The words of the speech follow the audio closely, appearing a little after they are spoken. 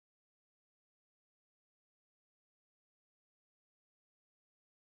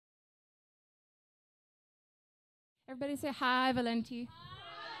Everybody say hi, Valenti.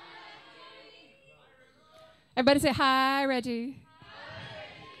 Everybody say hi, Reggie.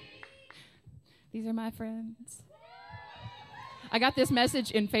 These are my friends. I got this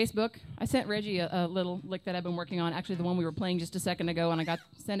message in Facebook. I sent Reggie a little lick that I've been working on, actually the one we were playing just a second ago, and I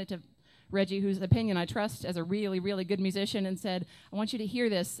sent it to Reggie, whose opinion I trust as a really, really good musician, and said, I want you to hear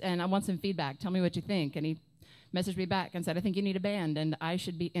this, and I want some feedback. Tell me what you think. And he messaged me back and said, I think you need a band, and I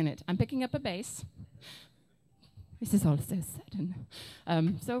should be in it. I'm picking up a bass. This is all so sudden.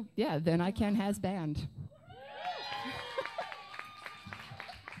 So, yeah, then I can has band.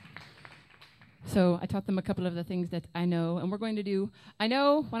 So I taught them a couple of the things that I know, and we're going to do. I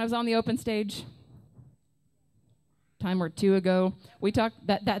know when I was on the open stage, time or two ago, we talked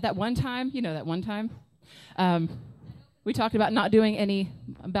that one time. You know that one time, we talked about not doing any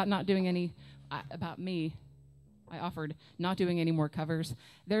about me. I offered not doing any more covers.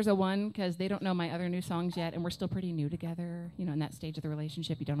 There's a one because they don't know my other new songs yet, and we're still pretty new together. You know, in that stage of the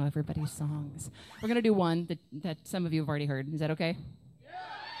relationship, you don't know everybody's songs. We're gonna do one that some of you have already heard. Is that okay?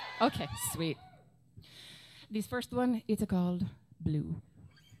 Yeah. Okay, sweet. This first one, it's called Blue.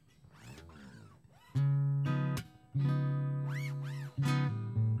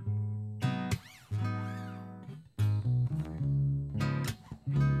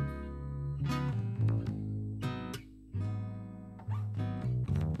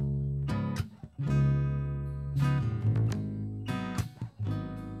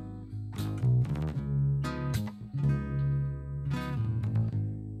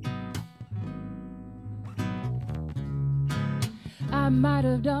 I might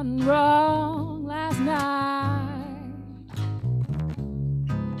have done wrong last night.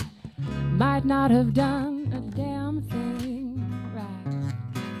 Might not have done a damn thing right.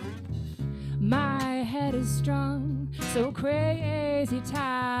 My head is strung so crazy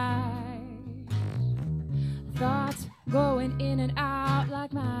tight. Thoughts going in and out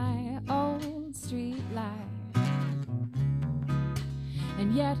like my old street light.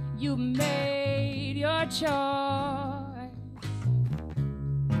 And yet you made your choice.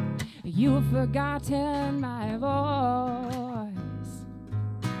 You've forgotten my voice.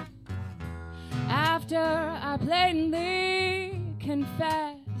 After I plainly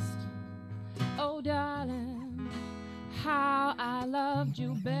confessed, oh darling, how I loved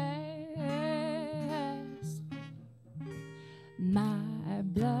you best. My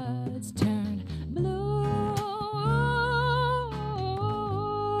blood's turned blue.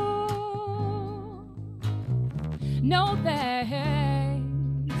 No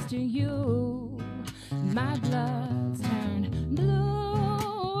thanks to you, my blood's turned blue.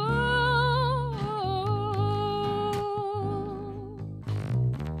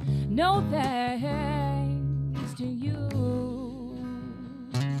 No thanks to you.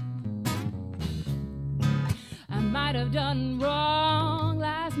 I might have done wrong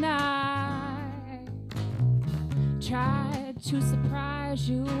last night. Tried to surprise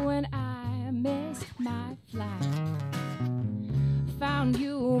you when I missed my flight. Found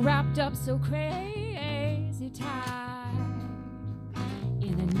you wrapped up so crazy tight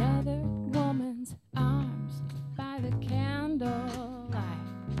in another woman's arms by the candlelight.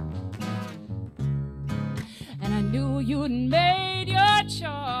 And I knew you'd made your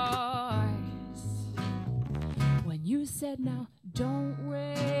choice when you said, now don't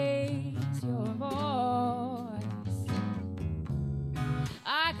raise your voice.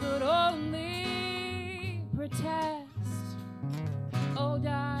 I could only protest. Oh,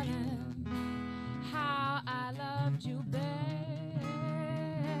 darling, how I loved you best.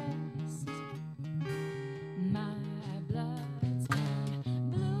 My blood's turned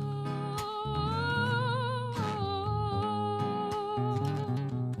blue.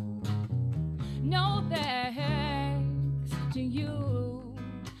 No thanks to you.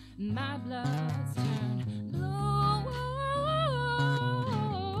 My blood's turned blue.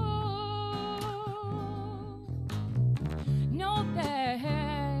 No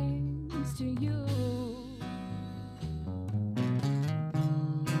thanks to you.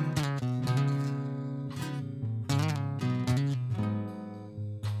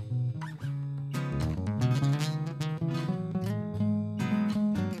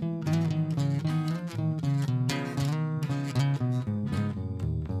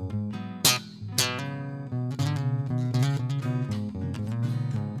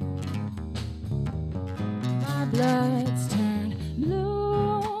 My blood's turned blue.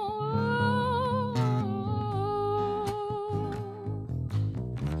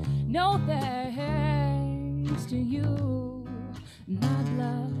 No thanks to you. My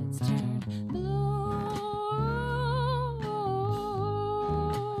blood's turned blue.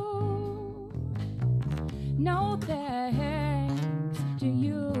 No thanks.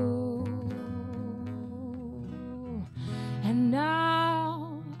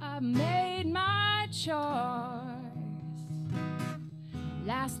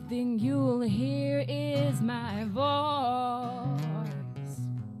 last thing you'll hear is my voice.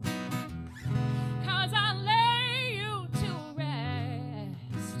 'Cause I lay you to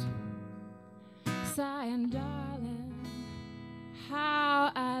rest, sighing, darling,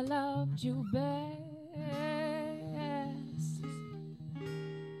 how I loved you best.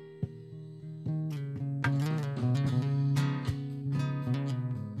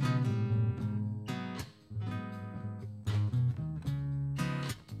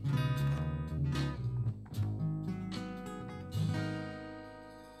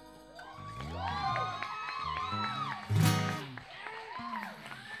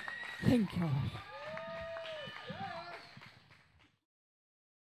 Thank you.